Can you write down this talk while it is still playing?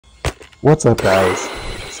What's up, guys?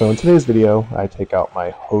 So in today's video, I take out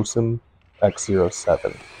my Hosim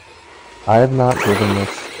X07. I have not driven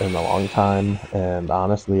this in a long time, and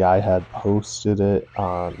honestly, I had posted it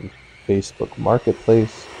on Facebook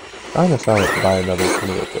Marketplace, trying to sell it to buy another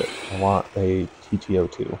Canoe with it. I want a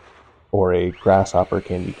TTO2, or a Grasshopper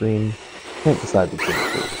Candy Green. Can't decide between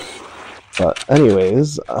the two. But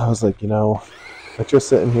anyways, I was like, it's just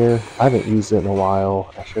sitting here. I haven't used it in a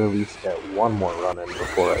while. I should at least get one more run in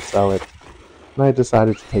before I sell it. And I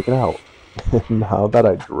decided to take it out. Now that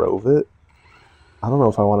I drove it, I don't know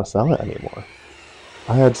if I want to sell it anymore.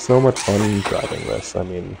 I had so much fun driving this. I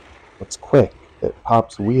mean, it's quick. It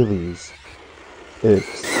pops wheelies.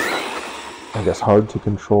 It's, I guess, hard to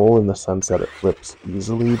control in the sense that it flips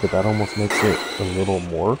easily, but that almost makes it a little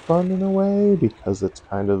more fun in a way because it's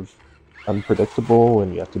kind of unpredictable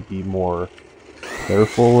and you have to be more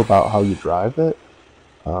careful about how you drive it.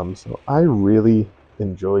 So I really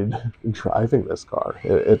enjoyed driving this car.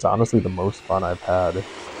 It's honestly the most fun I've had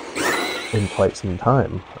in quite some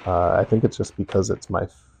time. I think it's just because it's my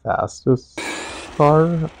fastest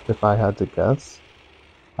car, if I had to guess.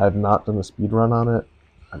 I've not done a speed run on it.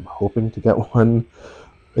 I'm hoping to get one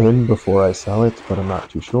in before I sell it, but I'm not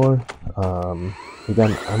too sure.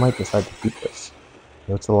 Again, I might decide to keep this.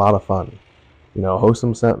 It's a lot of fun.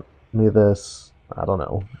 Hosim sent me this, I don't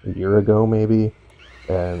know, a year ago maybe,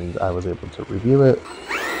 and I was able to review it.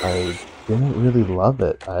 I didn't really love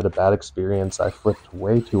it. I had a bad experience. I flipped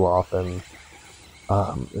way too often.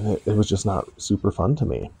 And it was just not super fun to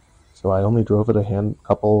me. So I only drove it a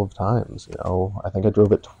couple of times. I think I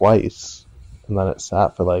drove it twice, and then it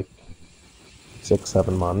sat for like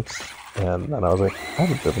 6-7 months. And then I was like, I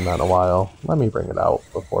haven't driven that in a while. Let me bring it out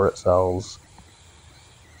before it sells.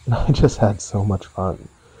 And I just had so much fun.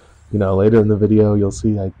 Later in the video, you'll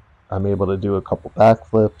see I'm able to do a couple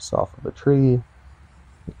backflips off of a tree.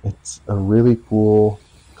 It's a really cool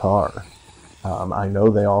car. I know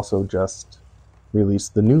they also just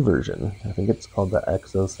released the new version. I think it's called the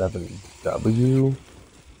X07W.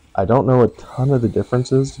 I don't know a ton of the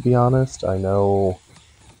differences, to be honest. I know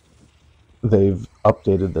they've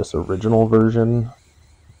updated this original version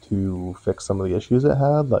to fix some of the issues it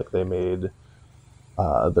had. Like they made,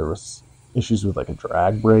 there was issues with like a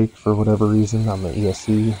drag brake for whatever reason on the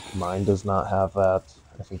ESC. Mine does not have that.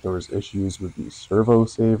 I think there was issues with the servo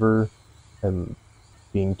saver and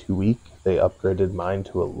being too weak. They upgraded mine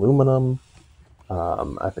to aluminum.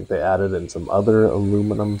 I think they added in some other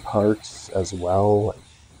aluminum parts as well, like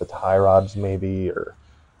the tie rods maybe, or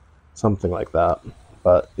something like that.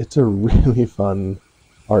 But it's a really fun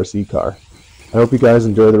RC car. I hope you guys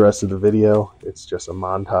enjoy the rest of the video. It's just a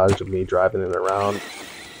montage of me driving it around.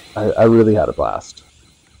 I really had a blast.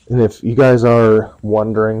 And if you guys are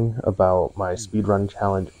wondering about my speedrun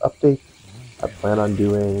challenge update, I plan on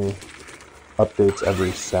doing updates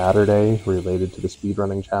every Saturday related to the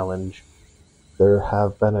speedrunning challenge. There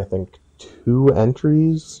have been, I think, 2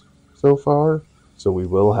 entries so far, so we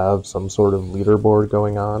will have some sort of leaderboard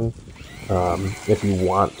going on. If you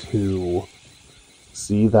want to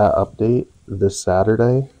see that update this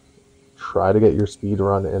Saturday, try to get your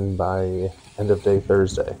speedrun in by end of day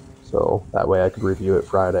Thursday. So that way I could review it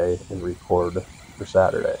Friday and record for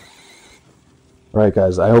Saturday. Alright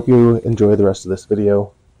guys, I hope you enjoy the rest of this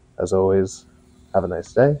video. As always, have a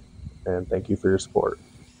nice day, and thank you for your support.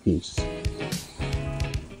 Peace.